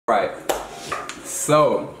Right.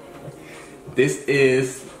 So, this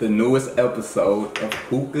is the newest episode of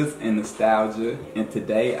Hookahs and Nostalgia, and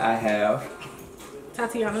today I have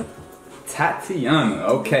Tatyana. Tatyana.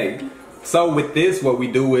 Okay. So with this, what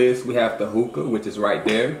we do is we have the hookah, which is right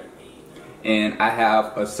there, and I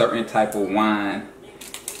have a certain type of wine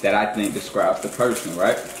that I think describes the person,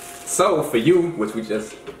 right? So for you, which we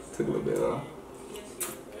just took a little bit of,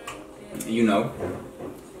 you know,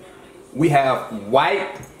 we have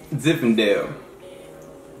white Zinfandel.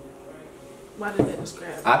 Why did that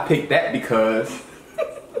describe it? I picked that because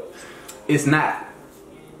it's not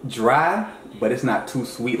dry, but it's not too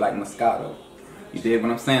sweet like Moscato. You dig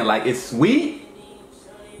what I'm saying? Like, it's sweet,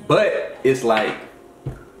 but it's like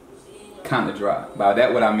kind of dry. By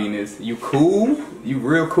that, what I mean is you cool, you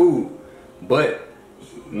real cool, but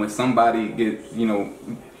when somebody gets, you know,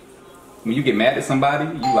 when you get mad at somebody,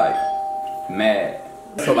 you like mad.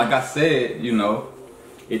 So like I said, you know,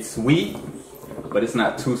 it's sweet, but it's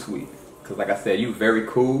not too sweet. Cause like I said, you very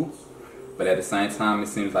cool, but at the same time, it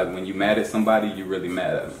seems like when you mad at somebody, you really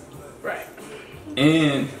mad at them. Right.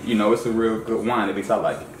 And you know, it's a real good wine. At least I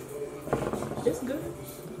like it. It's good.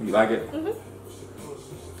 You like it? Mhm.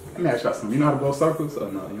 Let me ask y'all something. You know how to blow circles? Or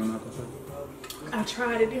no, you don't know how to blow circles? I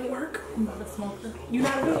tried. It didn't work. I'm not a smoker. You know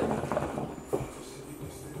how to do it?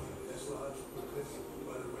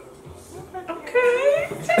 Okay.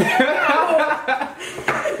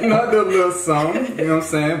 You know, I do a little something, you know what I'm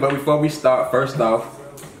saying? But before we start, first off,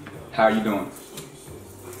 how are you doing?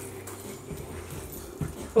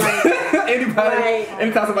 Like,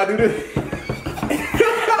 anytime somebody do this?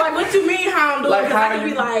 like, what you mean how I'm doing? Like, Because how I can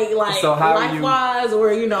you- be like so how are you- life-wise,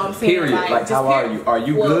 or you know what I'm saying? Period. Like how are you? Are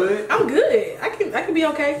you good? I'm good. I can be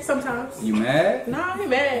okay sometimes. You mad? No, I ain't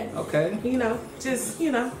mad. Okay. You know, just,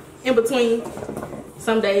 you know, in between.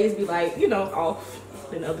 Some days be like, you know, off.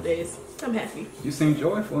 Then other days, I'm happy. You seem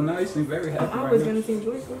joyful now. You seem very happy. I'm always right gonna seem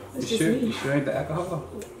joyful. It's You just sure? me. You sure ain't the alcohol?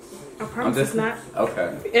 I promise it's not.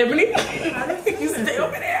 Okay. Ebony, you stay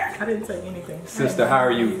over there. I didn't say anything. Sister, how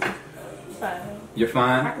are you? Fine. You're I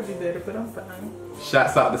fine? could be better, but I'm fine.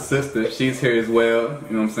 Shouts out to sister. She's here as well. You know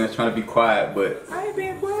what I'm saying? Trying to be quiet, but I ain't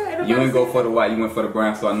being quiet. you didn't go for the white. You went for the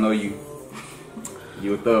brown, so I know you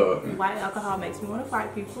a thug. White alcohol makes me want to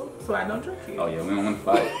fight people, so I don't drink it. Oh yeah, we don't want to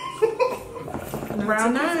fight. Brown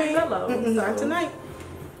tonight. is yellow. Not tonight.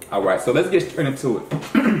 All right, so let's get straight into it.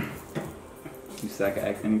 You said I can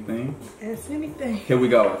ask anything? Ask anything. Here we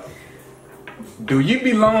go. Do you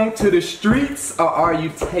belong to the streets or are you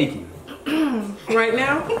taken? Right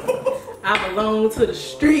now, I belong to the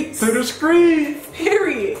streets. To the streets.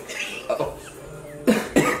 Period. Oh.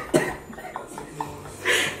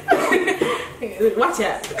 Watch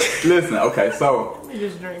out. Listen, okay, so Let me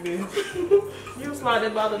just drink this. You slide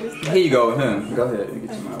that bottle this here you go. Go ahead, you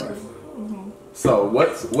get your mind right. So what?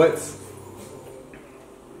 What's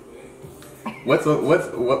What?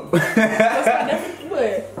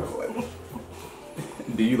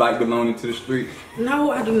 Do you like belonging to the street?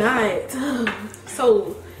 No, I do not.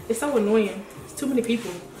 So it's so annoying. It's too many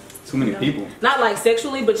people. Too many people. Not like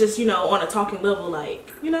sexually, but just, you know, on a talking level,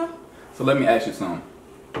 like, you know. So let me ask you something.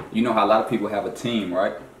 You know how a lot of people have a team,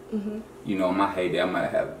 right? You know, in my heyday, I might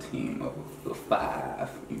have a team of 5.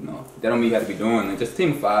 You know, that don't mean you have to be doing it. Just a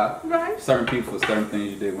team of 5. Right. Certain people for certain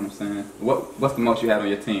things you did. What I'm saying. What's the most you had on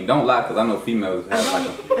your team? Don't lie, cause I know females have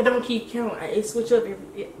like a. I don't keep count. I switch up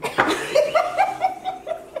every.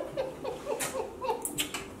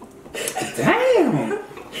 Damn.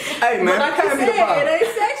 Hey man, But like I pass me the said, bottle. it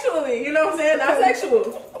ain't sexually. You know what I'm saying? Not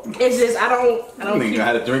sexual. It's just I don't You keep. know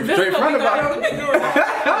how to drink straight from the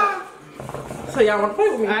bottle. So y'all want to play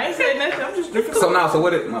with me? I ain't saying nothing. I'm just drinking. So now, so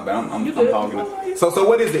what is my bad? I'm You good. talking. So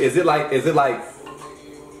what is it? Is it like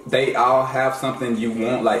they all have something you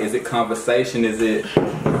want? Like, is it conversation? Is it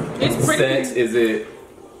It's pretty. sex? Is it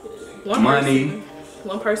One money?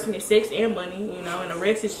 One person is sex and money, you know, and the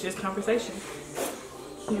rest is just conversation.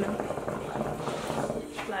 You know,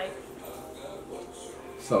 like.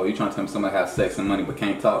 So you trying to tell me somebody has sex and money but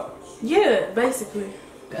can't talk? Yeah, basically.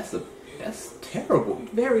 That's terrible.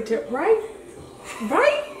 Very terrible, right?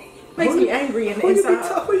 Right? Makes me angry in the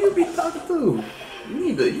inside. Who you be talking to? You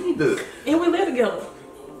need to. And we live together.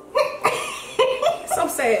 So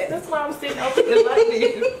sad. That's why I'm sitting over here like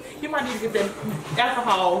this. You might need to get that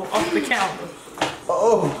alcohol off the counter.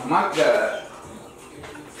 Oh my God.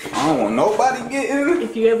 I don't want nobody getting.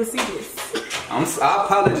 If you ever see this. I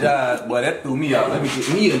apologize, boy. That threw me off. Let me get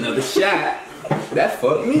me another shot. That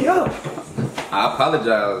fucked me up. I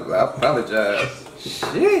apologize.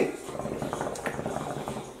 Shit.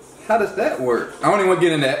 How does that work? I don't even want to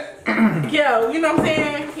get in that. Yeah, you know what I'm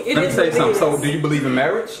saying? Let me tell you something. So, do you believe in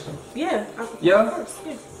marriage? Yeah. Yeah? Of course,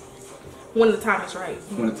 yeah. When the time is right.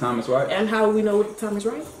 When the time is right. And how we know when the time is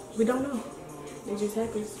right? We don't know. It just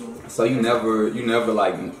happens. You know? So you never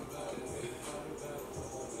like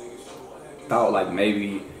thought like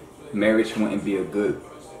maybe marriage wouldn't be a good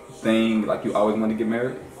thing? Like you always want to get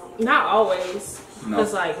married? Not always. No.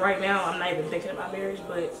 Because like right now I'm not even thinking about marriage,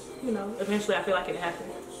 but you know, eventually I feel like it'll happen.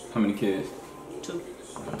 How many kids? 2.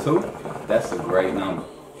 2? That's a great number.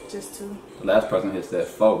 Just 2. The last person hits that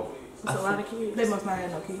 4. That's a lot of kids. They must not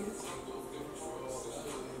have no kids.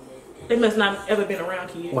 They must not have ever been around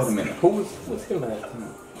kids. Wait a minute. Who's him last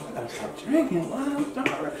time? I gotta stop drinking.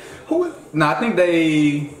 Who was? No, I think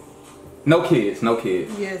they. No kids. No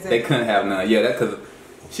kids. Yeah, exactly. They couldn't have none. Yeah, that because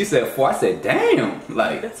she said 4. I said, damn.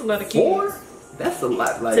 Like That's a lot of 4? kids. That's a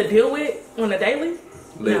lot. Like To deal with on a daily?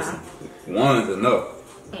 listen, Nah. one's enough.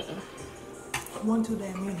 1 too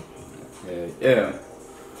damn many. Yeah.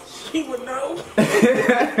 She would know.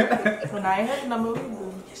 When I ain't had the number, we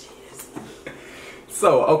do.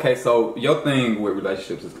 So okay, so your thing with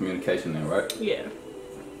relationships is communication, then, right? Yeah.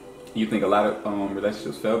 You think a lot of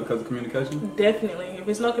relationships fail because of communication? Definitely. If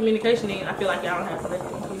it's no communication, then I feel like y'all don't have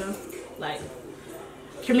nothing, you know? Like,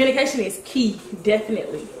 communication is key.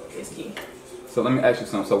 Definitely. It's key. So let me ask you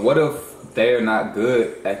something. So what if they're not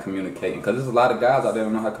good at communicating? Because there's a lot of guys out there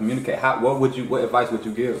who don't know how to communicate. What advice would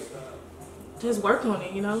you give? Just work on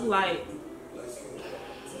it, you know? Like,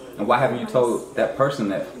 And why haven't you told that person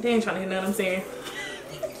that? they ain't trying to hear nothing I'm saying.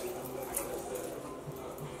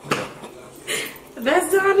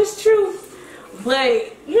 That's the honest truth.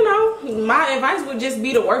 But, you know, my advice would just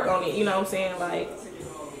be to work on it, you know what I'm saying? Like,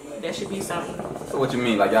 that should be something. So what you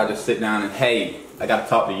mean? Like y'all just sit down and, hey, I gotta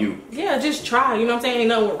talk to you. Yeah, just try, you know what I'm saying? Ain't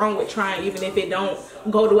nothing wrong with trying, even if it don't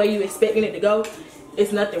go the way you expecting it to go.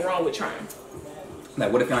 It's nothing wrong with trying.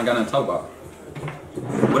 Like what if y'all ain't got nothing to talk about?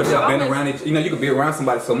 What if y'all been around each, you know, you could be around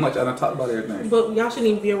somebody so much, I don't talk about everything. But y'all shouldn't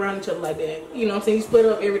even be around each other like that. You know what I'm saying? You split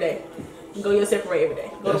up every day. Go your separate way every day.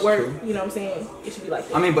 Go That's to work. true. You know what I'm saying? It should be like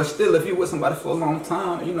that. I mean, but still, if you with somebody for a long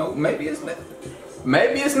time, you know, maybe it's not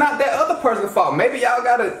that other person's fault. Maybe y'all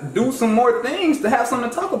gotta do some more things to have something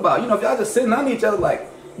to talk about. You know, if y'all just sitting on each other like,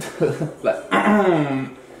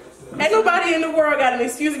 Ain't nobody in the world got an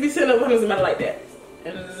excuse to be sitting up with somebody like that.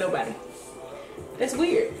 And nobody. That's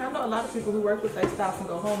weird. I know a lot of people who work with their spouse and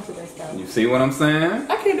go home to their spouse. You see what I'm saying?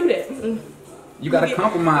 I can't do that. Mm-mm. You gotta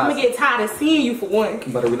compromise. I'm gonna get tired of seeing you for one.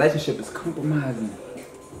 But a relationship is compromising.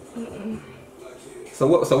 So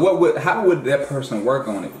how would that person work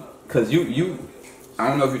on it? Cause you, I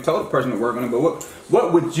don't know if you told the person to work on it, but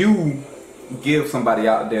what would you give somebody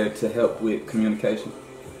out there to help with communication?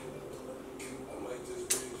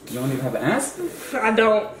 You don't even have an answer? I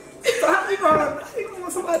don't. So how you gonna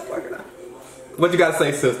want somebody to work it out? What you gotta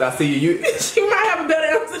say, sister? I see you. She might have a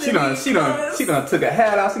better answer than me. She done took her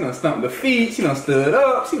hat off. She done stumped the feet. She done stood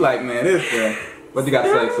up. She like, man, this girl. What you gotta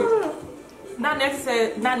say, sister? Not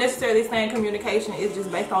necessarily saying communication is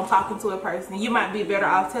just based on talking to a person. You might be better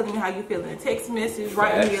off telling me how you feel in a text message,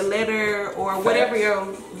 writing me a letter, or whatever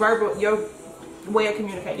your way of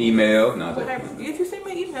communicating. Email, no. Whatever. If you send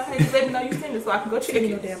me an email, hey, just let me know you send it so I can go check Send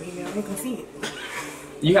me it. your damn email. I ain't gonna see it.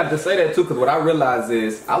 You have to say that too, because what I realize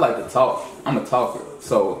is I like to talk. I'm a talker.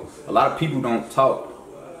 So a lot of people don't talk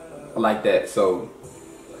like that. So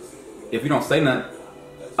if you don't say nothing,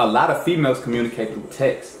 a lot of females communicate through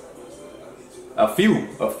text. A few.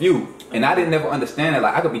 And I didn't never understand it.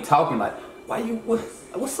 Like I could be talking like,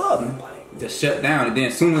 what's up? And like, just shut down. And then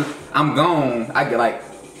as soon as I'm gone, I get like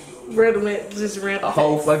random a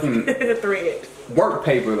whole fucking thread. work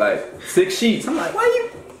paper, like 6 sheets. I'm like, why you?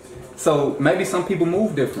 So maybe some people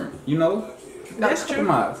move different, you know? That's true.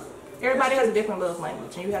 Everybody has a different love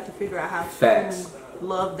language, and you have to figure out how Facts. to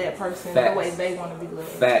love that person Facts. the way they want to be loved.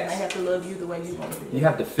 Facts. And they have to love you the way you want to be loved. You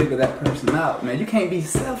have to figure that person out, man. You can't be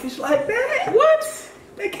selfish like that. What?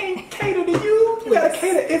 They can't cater to you. You gotta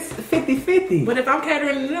cater. It's 50-50. But if I'm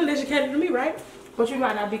catering to them, they should cater to me, right? But you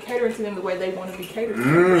might not be catering to them the way they want to be catered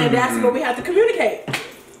to. And that's what we have to communicate.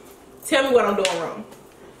 Tell me what I'm doing wrong.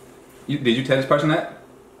 Did you tell this person that?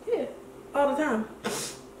 Yeah, all the time.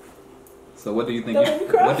 So what do you think? Don't make me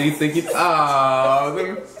cry. What do you think?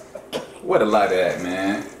 What a lie to that,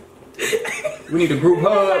 man. We need a group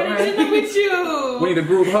hug, I'm man. with you. We need a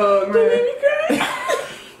group hug, Don't make man. me cry.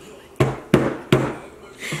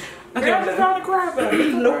 Okay, I'm just trying to cry, but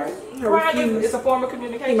Nope. crying is a form of He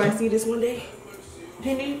communication. might see this one day.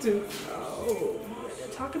 He needs to. Oh, they're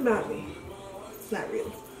talking about me. Not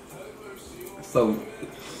really. So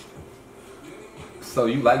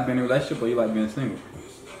you like being in a relationship or you like being single?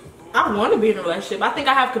 I want to be in a relationship. I think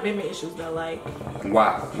I have commitment issues though. Like,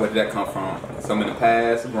 Why? Where did that come from? Some in the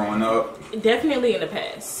past, growing up? definitely in the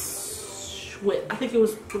past. I think it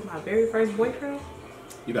was with my very first boyfriend.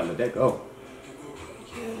 You gotta let that go.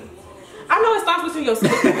 Yeah. I know it starts between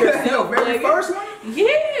yourself and yourself. Very first one?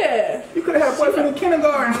 Yeah. You could have had a boyfriend in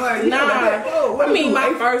kindergarten. Like, nah. I mean,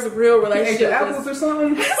 my first real relationship. Ate apples or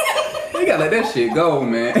something? You gotta let that shit go,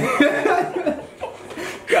 man. You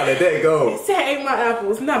gotta let that go. Say I ate my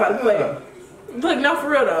apples. Not about to play. Look, no, for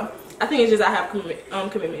real though. I think it's just I have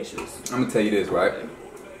commitment issues. I'm gonna tell you this, right?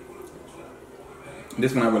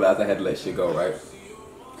 This when I realized I had to let shit go, right?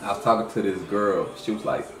 I was talking to this girl. She was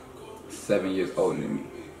like 7 years older than me.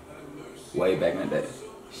 Way back in the day.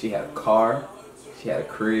 She had a car. She had a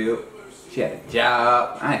crib. She had a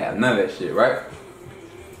job. I ain't have none of that shit, right?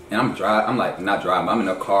 And I'm not driving, I'm in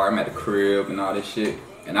a car. I'm at the crib and all this shit.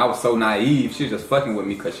 And I was so naive. She was just fucking with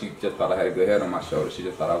me because she just thought I had a good head on my shoulder. She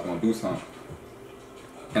just thought I was gonna do something.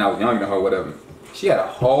 And I was younger than her, whatever. She had a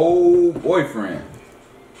whole boyfriend.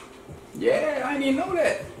 Yeah, I didn't even know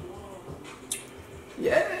that.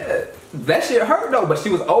 Yeah, that shit hurt though. But she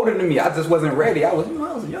was older than me. I just wasn't ready. I was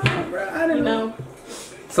young, bro. I didn't know.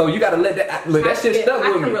 So you gotta let that. Look, that shit stuck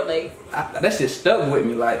with me. I can relate. That shit stuck with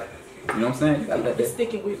me. Like, you know what I'm saying? You gotta let that. It's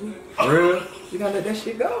sticking with me. Real? You gotta let that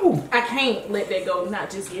shit go. I can't let that go. Not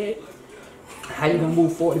just yet. How you gonna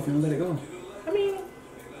move forward if you don't let it go? I mean,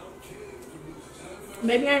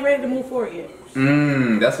 maybe I ain't ready to move forward yet.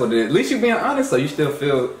 That's what it is. At least you being honest, so you still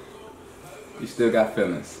feel. You still got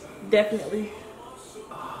feelings. Definitely.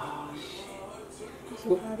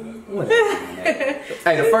 What?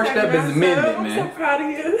 Hey, the first step is admitting it, man. I'm so proud of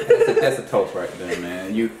you. That's a toast right there,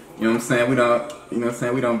 man. You know what I'm saying? We don't, you know what I'm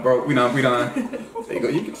saying? We don't broke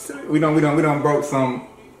some.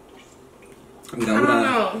 I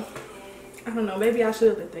don't know. Maybe I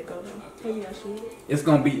should let that go though. Maybe I should. It's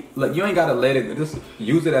gonna be like you ain't gotta let it. Just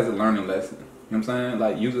use it as a learning lesson. You know what I'm saying?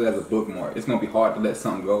 Like use it as a bookmark. It's gonna be hard to let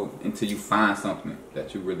something go until you find something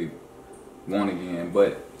that you really want again.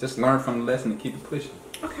 But just learn from the lesson and keep it pushing.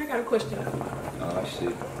 Okay, I got a question. Oh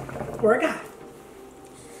shit. Where I got?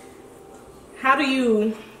 How do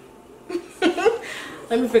you?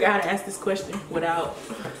 Let me figure out how to ask this question without.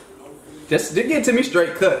 Just get to me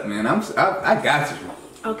straight cut, man. I got you.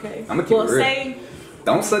 Okay. I'm gonna keep it real.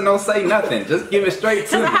 Don't say nothing. Just give it straight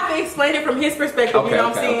to me. Because I have to explain it from his perspective. Okay, you know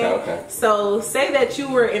what I'm saying? Okay. So say that you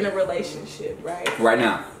were in a relationship, right? Right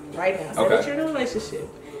now. Say that you're in a relationship.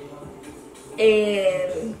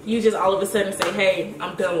 And you just all of a sudden say, hey,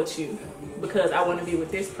 I'm done with you because I want to be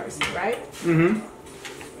with this person, right? Mm-hmm.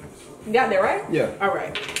 You got that right? Yeah. All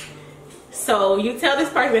right. So you tell this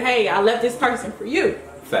person, hey, I left this person for you.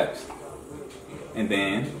 Facts. And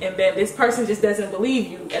then this person just doesn't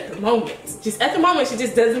believe you at the moment. Just at the moment, she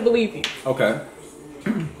just doesn't believe you. Okay.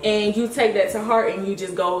 And you take that to heart and you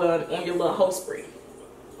just go on your little hoe spree.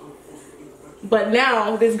 But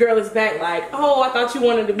now this girl is back like, oh, I thought you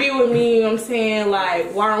wanted to be with me. You know what I'm saying?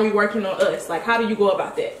 Like, why aren't we working on us? Like, how do you go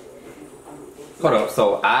about that? Hold up.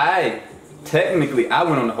 So technically I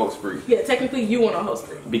went on the hoe spree. Yeah, technically you went on a hoe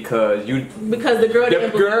spree. Because the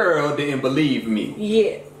girl didn't believe me.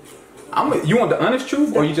 Yeah. You want the honest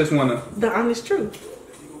truth or you just want to? The honest truth.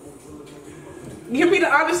 Give me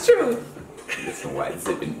the honest truth. Get some white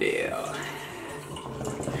Zippendale.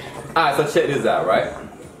 Alright, so check this out, right?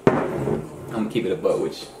 I'm gonna keep it a buck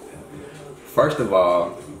with you. First of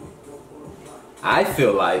all, I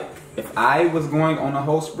feel like if I was going on a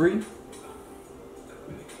hoe spree,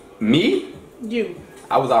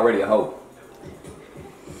 I was already a hoe.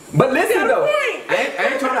 But listen though,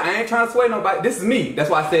 I ain't trying to sway nobody. This is me. That's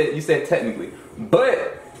why you said technically.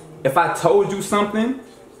 But if I told you something,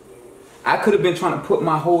 I could have been trying to put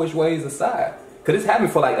my hoish ways aside. Cause it's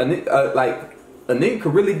happened for like a nigga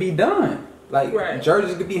could really be done. Like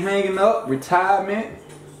jerseys could be hanging up, retirement.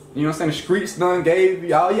 You know what I'm saying? The streets done gave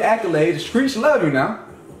you all your accolades. The streets love you now.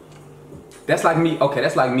 That's like me. Okay,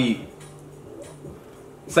 that's like me.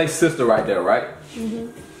 Say sister right there, right?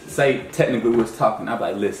 Mm-hmm. Say technically we was talking. I'm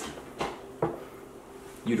like, listen,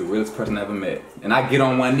 you the realest person I ever met. And I get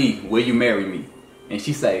on one knee, will you marry me? And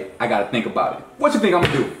she say, I gotta think about it. What you think I'm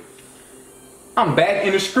gonna do? I'm back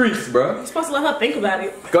in the streets, bro. You're supposed to let her think about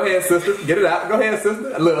it. Go ahead, sister. Get it out. Go ahead,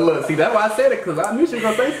 sister. Look. See, that's why I said it, because I knew she was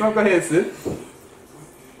gonna say something. Go ahead, sis.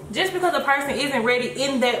 Just because a person isn't ready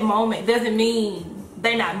in that moment doesn't mean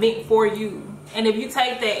they're not meant for you. And if you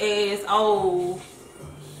take that as, oh,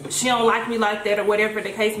 she don't like me like that or whatever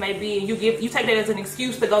the case may be, and you take that as an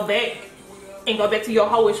excuse to go back to your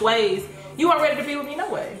hoish ways, you weren't ready to be with me no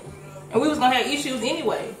way. And we was gonna have issues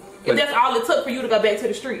anyway. If that's all it took for you to go back to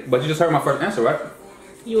the street. But you just heard my first answer, right?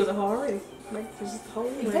 You was a hoe already. Like, just a hoe.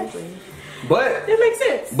 Exactly. But that makes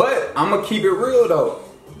sense. But I'm gonna keep it real though.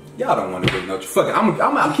 Y'all don't want to really know. Fuck it. I'm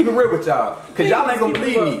gonna keep it real with y'all, cause y'all ain't gonna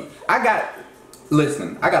believe me. I got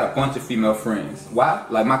listen, I got a bunch of female friends. Why?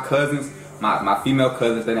 Like my cousins, my female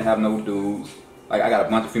cousins, they didn't have no dudes. Like I got a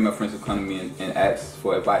bunch of female friends who come to me and ask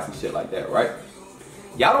for advice and shit like that, right?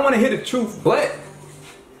 Y'all don't want to hear the truth, but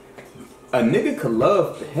a nigga could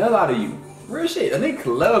love the hell out of you. Real shit. A nigga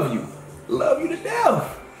could love you to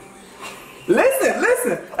death.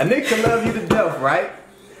 Listen. A nigga could love you to death, right?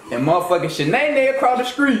 And motherfucking Shanae across the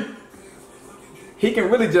street, he can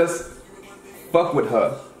really just fuck with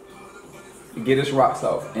her, get his rocks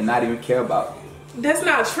off, and not even care about it. That's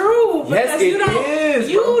not true. Yes, it is.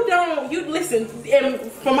 You listen, and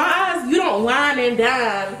from my eyes, you don't line and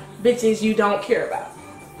dine bitches you don't care about.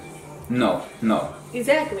 No.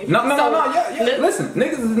 Exactly. No. Yeah. Listen,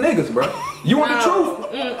 niggas is niggas, bro. You want the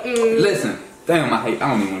truth? Listen, damn, I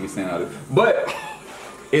don't even want to be saying all this, but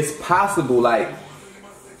it's possible. Like,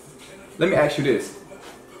 let me ask you this.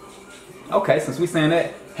 Okay, since we saying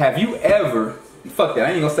that, have you ever? Fuck that.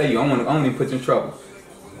 I ain't gonna say you. I don't even put you in trouble.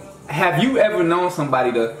 Have you ever known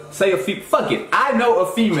somebody to say fuck it? I know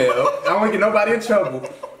a female. I don't want to get nobody in trouble.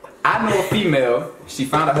 I know a female. She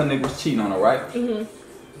found out her nigga was cheating on her, right? Mm-hmm.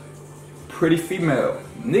 Pretty female.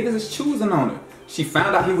 Niggas is choosing on her. She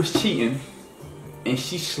found out he was cheating, and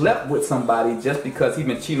she slept with somebody just because he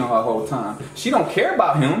been cheating on her whole time. She don't care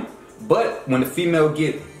about him, but when the female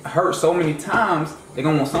get hurt so many times, they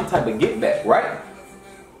gonna want some type of get back, right?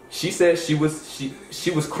 She said she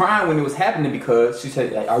was crying when it was happening because she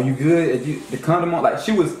said, like, "Are you good? The condom on?" Like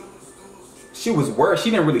she was worried. She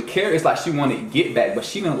didn't really care. It's like she wanted to get back, but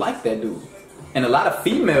she didn't like that dude. And a lot of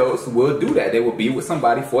females will do that. They will be with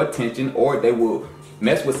somebody for attention, or they will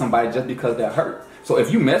mess with somebody just because they're hurt. So if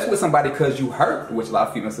you mess with somebody because you hurt, which a lot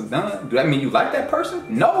of females have done, do that mean you like that person?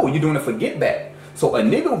 No, you're doing it for get back. So a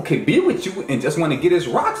nigga could be with you and just want to get his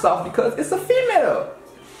rocks off because it's a female.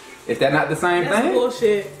 Is that not the same thing? That's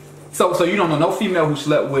bullshit. So you don't know no female who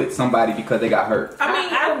slept with somebody because they got hurt? I mean,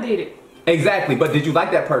 I did it. Exactly, but did you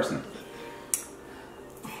like that person?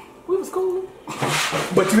 We was cool.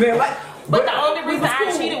 But you didn't like... But the only reason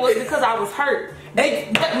I cheated was because I was hurt. But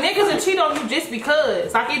niggas will cheat on you just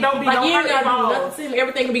because. Like, it don't be no hurt involved.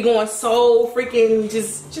 Everything can be going so freaking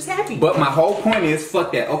just happy. But my whole point is,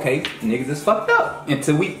 fuck that. Okay, niggas is fucked up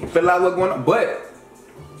until we feel out what's going on. But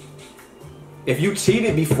if you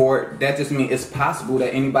cheated before, that just means it's possible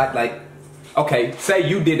that anybody, like, okay, say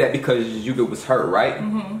you did that because you was hurt, right?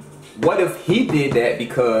 Mm-hmm. What if he did that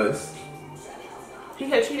because... He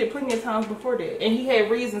had cheated plenty of times before that. And he had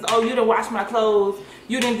reasons. Oh, you didn't wash my clothes.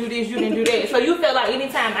 You didn't do this. You didn't do that. So you felt like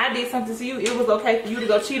anytime I did something to you, it was okay for you to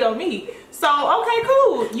go cheat on me. So, okay,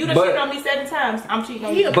 cool. You done cheated on me 7 times. I'm cheating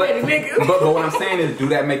on you. But what I'm saying is, do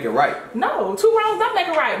that make it right? No. 2 wrongs don't make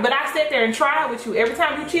it right. But I sat there and tried with you. Every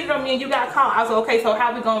time you cheated on me and you got caught, I was like, okay, so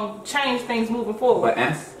how we going to change things moving forward? But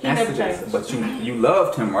answer this. But you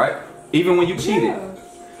loved him, right? Even when you cheated.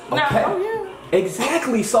 Yeah. Okay. No, oh, yeah.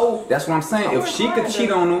 Exactly. So that's what I'm saying. If she could cheat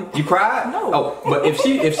on him, you cried? No. Oh, but if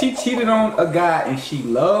she cheated on a guy and she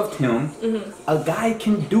loved him, a guy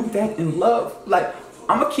can do that in love. Like,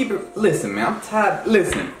 I'm gonna keep it. Listen, man, I'm tired.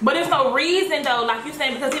 Listen. But there's no reason though, like you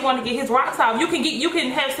saying, because he want to get his rocks off. You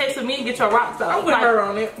can have sex with me and get your rocks off. I'm with her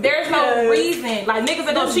on it. There's no reason. Like niggas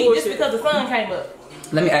are gonna cheat just because the sun came up.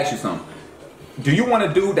 Let me ask you something. Do you want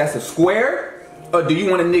a dude that's a square, or do you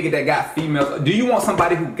want a nigga that got females? Do you want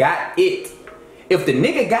somebody who got it? If the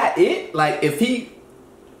nigga got it, like if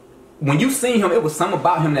when you seen him, it was something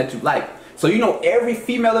about him that you like. So you know every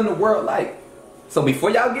female in the world like. So before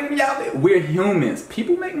y'all get y'all, we're humans.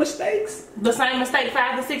 People make mistakes. The same mistake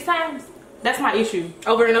 5 to 6 times. That's my issue.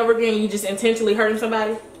 Over and over again, you just intentionally hurting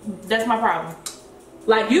somebody. That's my problem.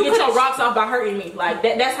 Like you cut your rocks off by hurting me. Like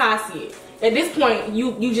that's how I see it. At this point,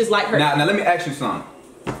 you just like hurting. Now let me ask you something.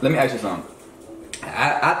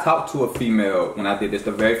 I talked to a female when I did this,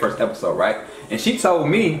 the very first episode, right? And she told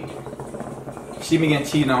me she began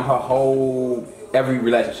cheating on her every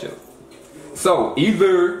relationship. So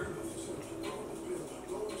either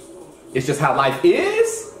it's just how life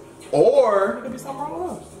is, or there could be something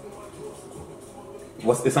wrong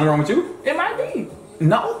with us. Is something wrong with you? It might be.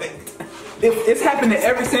 No, it's happening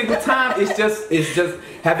every single time. It's just.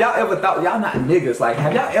 Have y'all ever thought, y'all not niggas? Like,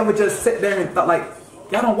 have y'all ever just sit there and thought like,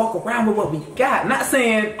 y'all don't walk around with what we got? Not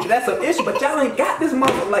saying that's an issue, but y'all ain't got this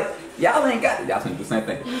mother. Like, y'all ain't got. Y'all saying the same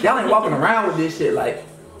thing. Y'all ain't walking around with this shit. Like,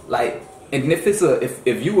 and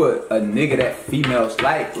if you were a nigga that females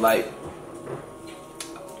like,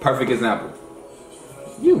 perfect example.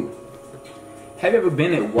 Have you ever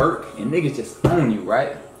been at work and niggas just own you,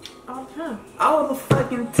 right? All the time. All the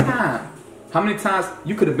fucking time. How many times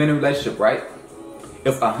you could have been in a relationship, right?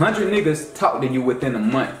 If 100 niggas talk to you within a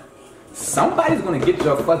month, somebody's gonna get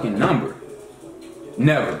your fucking number.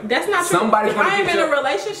 Never. That's not true. Somebody's if gonna I ain't get in a your,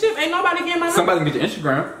 relationship, ain't nobody getting my number. somebody can get your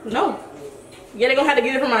Instagram. No. Yeah, they gonna have to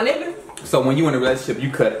get it from my nigga. So when you in a relationship, you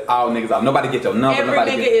cut all niggas off. Nobody get your number. Every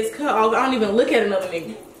nobody nigga is cut off. I don't even look at another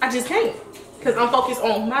nigga. I just can't. Cause I'm focused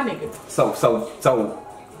on my nigga. So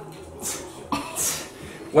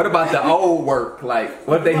what about the old work? Like,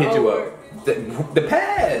 what if they hit you up? The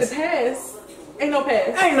past. The past. Ain't no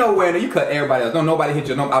past. Ain't nowhere. You cut everybody else. Don't nobody hit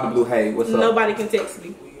your number out of the blue. Hey, what's up? Nobody can text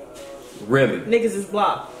me. Really? Niggas is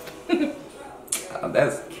blocked.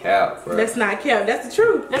 That's cap, bro. That's not cap. That's the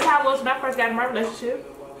truth. That's how it was when I first got in my relationship.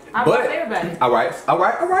 I But blocked everybody. all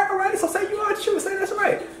right. So say you are true. Say that's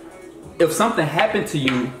right. If something happened to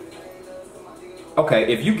you,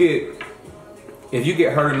 okay. If you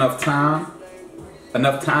get hurt enough times,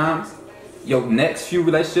 your next few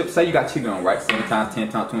relationships. Say you got cheated on, right? 7 times, 10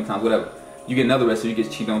 times, 20 times, whatever. You get another relationship, you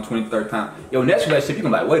get cheated on 20, 30 times. Your next relationship, you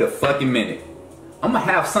can be like, wait a fucking minute. I'm gonna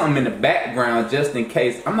have something in the background just in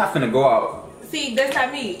case. I'm not finna go out. See, that's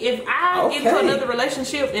not me. If I get into another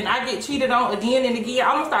relationship and I get cheated on again and again,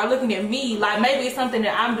 I'm gonna start looking at me like maybe it's something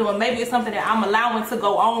that I'm doing, maybe it's something that I'm allowing to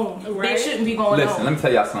go on that shouldn't be going on. Listen, let me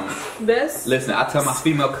tell y'all something. Listen, I tell my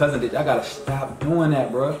female cousin that y'all gotta stop doing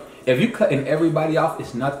that, bro. If you cutting everybody off,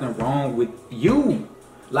 it's nothing wrong with you.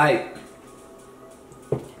 Like,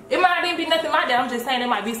 it might not even be nothing like that. I'm just saying it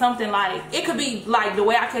might be something like, it could be like the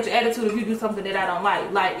way I catch your attitude if you do something that I don't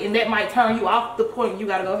like. Like, and that might turn you off the point you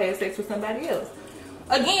gotta go have sex with somebody else.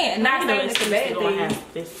 Again, not saying it's a bad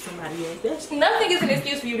thing. Nothing is an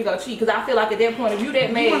excuse for you to go cheat. Because I feel like at that point, if you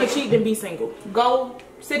that mad, you want to cheat, then be single. Go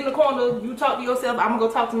sit in the corner, you talk to yourself, I'm gonna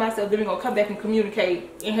go talk to myself, then we're gonna come back and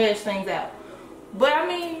communicate and hash things out. But I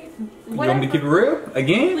mean, you want me to keep it real?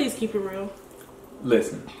 Again? Please keep it real.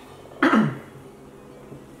 Listen.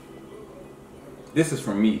 This is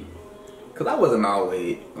from me. Because I wasn't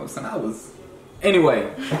always, you know what I'm saying? I was.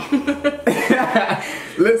 Anyway.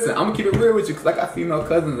 Listen, I'm going to keep it real with you because I got female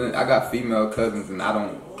cousins and I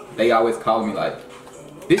don't, they always call me like,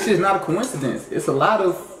 this is not a coincidence. It's a lot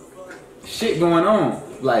of shit going on.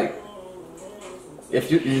 Like,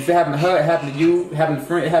 if it happened to her, it happened to you, it happened to a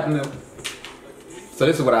friend, it happened to. So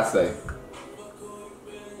this is what I say.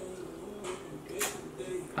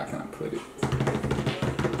 How can I put it?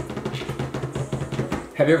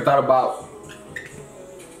 Have you ever thought about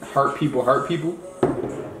hurt people?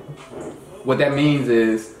 What that means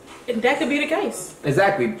is... That could be the case.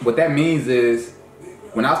 Exactly. What that means is,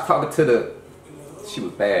 when I was talking to she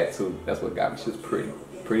was bad too. That's what got me. She was pretty.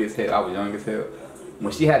 Pretty as hell. I was young as hell.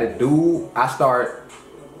 When she had a dude,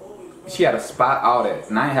 she had a spot, all that.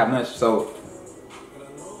 And I ain't have much, so...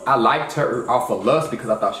 I liked her off of lust because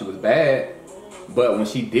I thought she was bad. But when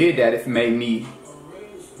she did that, it made me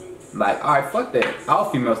like, alright, fuck that. All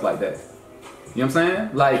females like that. You know what I'm saying?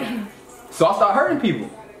 Like, so I start hurting people.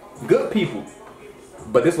 Good people.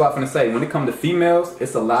 But this is what I'm finna say. When it comes to females,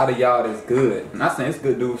 it's a lot of y'all that's good. I'm not saying it's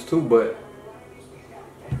good dudes too, but...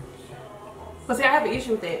 But see, I have an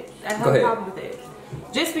issue with that. I have a problem with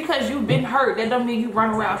that. Just because you've been hurt, that don't mean you run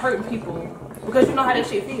around hurting people. Because you know how that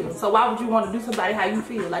shit feels. So why would you want to do somebody how you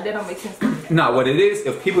feel? Like, that don't make sense to me. Nah, what it is,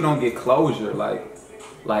 if people don't get closure, like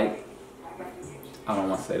I don't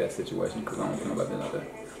want to say that situation because I don't know about that like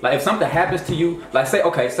that. Like, if something happens to you, like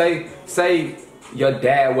say your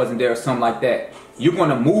dad wasn't there or something like that, you're going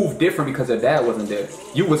to move different because your dad wasn't there.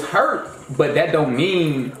 You was hurt, but that don't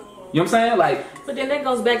mean, you know what I'm saying? Like, but then that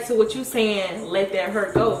goes back to what you saying, let that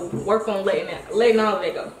hurt go. Work on letting all of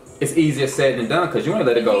that go. It's easier said than done because you ain't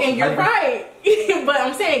let it go. And you're right. But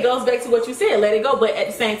I'm saying it goes back to what you said, let it go. But at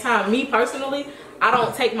the same time, me personally, I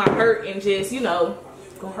don't take my hurt and just,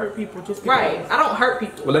 go hurt people just because. Right. I don't hurt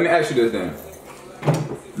people. Well, let me ask you this then.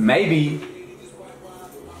 Maybe,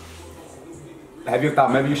 have you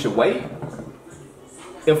thought maybe you should wait?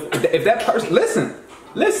 If that person,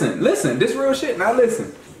 listen, this real shit, now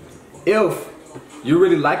listen. If you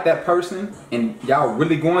really like that person and y'all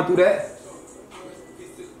really going through that,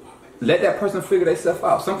 let that person figure themselves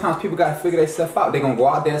out. Sometimes people gotta figure themselves out. They're gonna go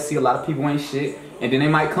out there, see a lot of people ain't shit, and then they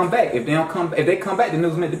might come back. If they come back, then it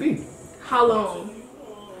was meant to be. How long?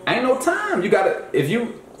 Ain't no time. You gotta,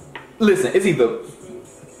 listen, it's either,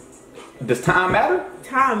 does time matter?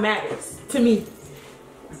 Time matters to me.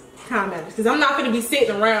 Time matters because I'm not gonna be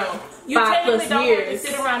sitting around. You technically don't have to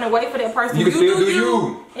sit around and wait for that person. You can still do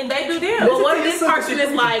you. And they do them. But what if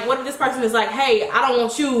this person is like, hey, I don't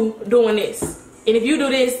want you doing this. And if you do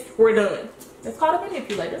this, we're done. It's called a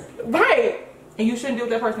manipulator. Right. And you shouldn't deal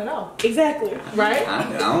with that person at all. Exactly. Right?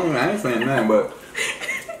 I ain't saying nothing, but...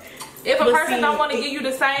 If a person don't want to give you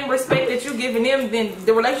the same respect that you're giving them, then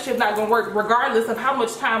the relationship's not going to work regardless of how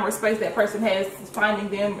much time or space that person has finding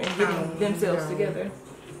them and getting themselves together.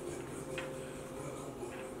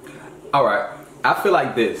 All right, I feel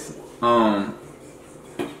like this.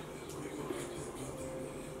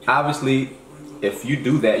 Obviously, if you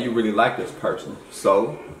do that, you really like this person.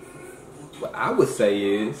 So, what I would say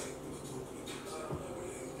is,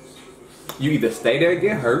 you either stay there and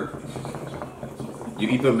get hurt, you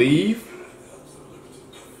either leave,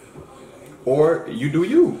 or you do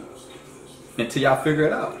you until y'all figure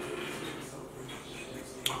it out.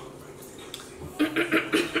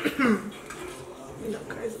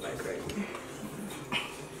 Crazy like crazy.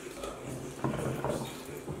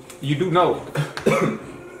 You do know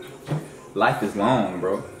life is long,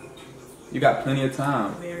 bro. You got plenty of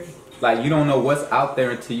time. Very. Like, you don't know what's out there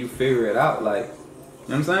until you figure it out. Like,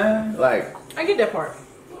 you know what I'm saying? Like, I get that part.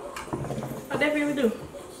 I definitely do.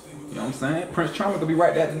 you know what I'm saying? Prince Charming could be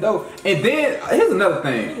right there at the door. And then, here's another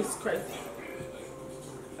thing. It's crazy.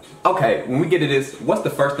 Okay, when we get to this, what's the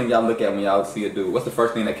first thing y'all look at when y'all see a dude? What's the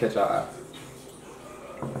first thing that catch y'all eye?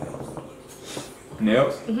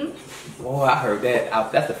 Nails? Mm-hmm. Oh, I heard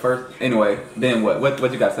that. That's the first. Anyway, then what?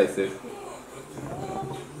 What you got to say, sis?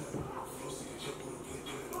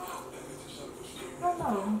 I don't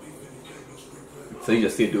know. So you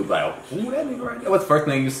just see a dude like, oh, ooh, that nigga right there. What's the first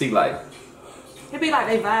thing you see, like? It'd be like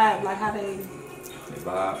they vibe, like how they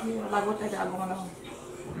vibe? Yeah, like what they got going on.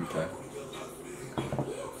 Okay.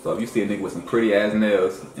 So if you see a nigga with some pretty ass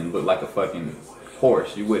nails and look like a fucking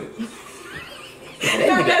horse, you wouldn't.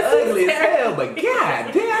 That nigga ugly as hell, but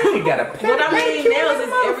god damn, he got a pet. But I mean, nails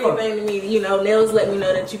is everything to me. You know, nails let me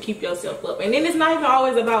know that you keep yourself up. And then it's not even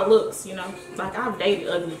always about looks, you know. Like, I've dated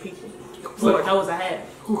ugly people. Lord knows I have.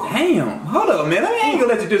 Damn, hold up, man. I ain't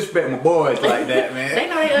gonna let you disrespect my boys like that, man. They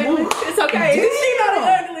know they ugly. It's okay. She know they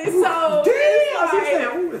ugly, so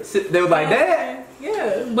damn. Like, they was like that.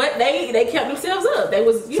 Yeah, but they kept themselves up. They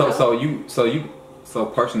was, you know. So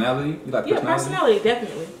personality? You like personality? Yeah, personality,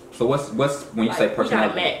 definitely. So what's when you say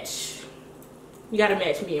personality? You gotta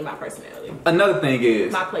match me and my personality. Another thing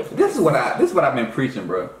is, my playfulness. This is what I've been preaching,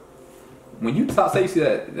 bro. When you say you see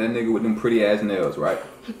that nigga with them pretty ass nails, right?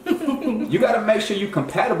 You gotta make sure you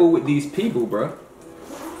compatible with these people, bro.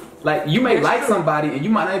 Like, you may like somebody and you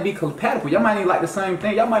might not be compatible. Y'all might not even like the same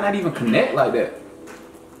thing. Y'all might not even connect like that.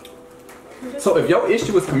 So if your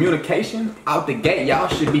issue is communication, out the gate, y'all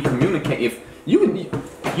should be communicating. If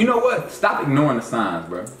you know what? Stop ignoring the signs,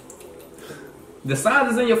 bro. The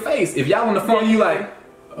signs is in your face. If y'all on the phone, you like,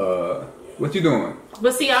 what you doing?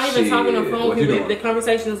 But see, I even talking on the phone with the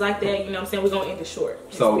conversations like that, you know what I'm saying? We're gonna end it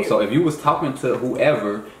short. So if you was talking to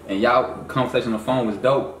whoever and y'all conversation on the phone was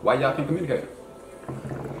dope, why y'all can't communicate?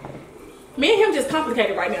 Me and him just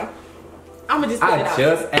complicated right now. I'ma just put it out. I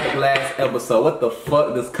just asked last episode, what the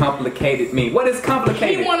fuck does complicated mean? What is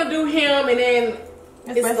complicated? He wanna do him and then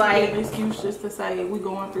it's like an excuse just to say we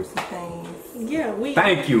going through some things. Yeah, we.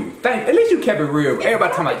 Thank you. At least you kept it real.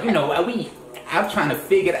 Everybody talking about, you know, I'm trying to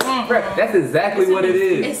figure it out. That's exactly what it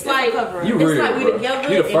is. It's like you real, it's like we bro.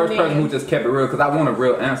 together. You're the first person who just kept it real because I want a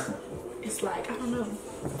real answer. It's like, I don't know.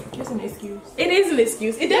 It's an excuse. It is an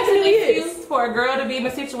excuse. It definitely is. It's an excuse for a girl to be in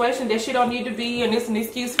a situation that she don't need to be, and it's an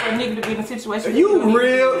excuse for a nigga to be in a situation. You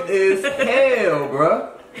real as hell,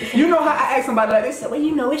 bro. You know how I ask somebody like, they say, well,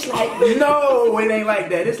 you know, it's like, no, it ain't like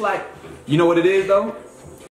that. It's like, you know what it is though?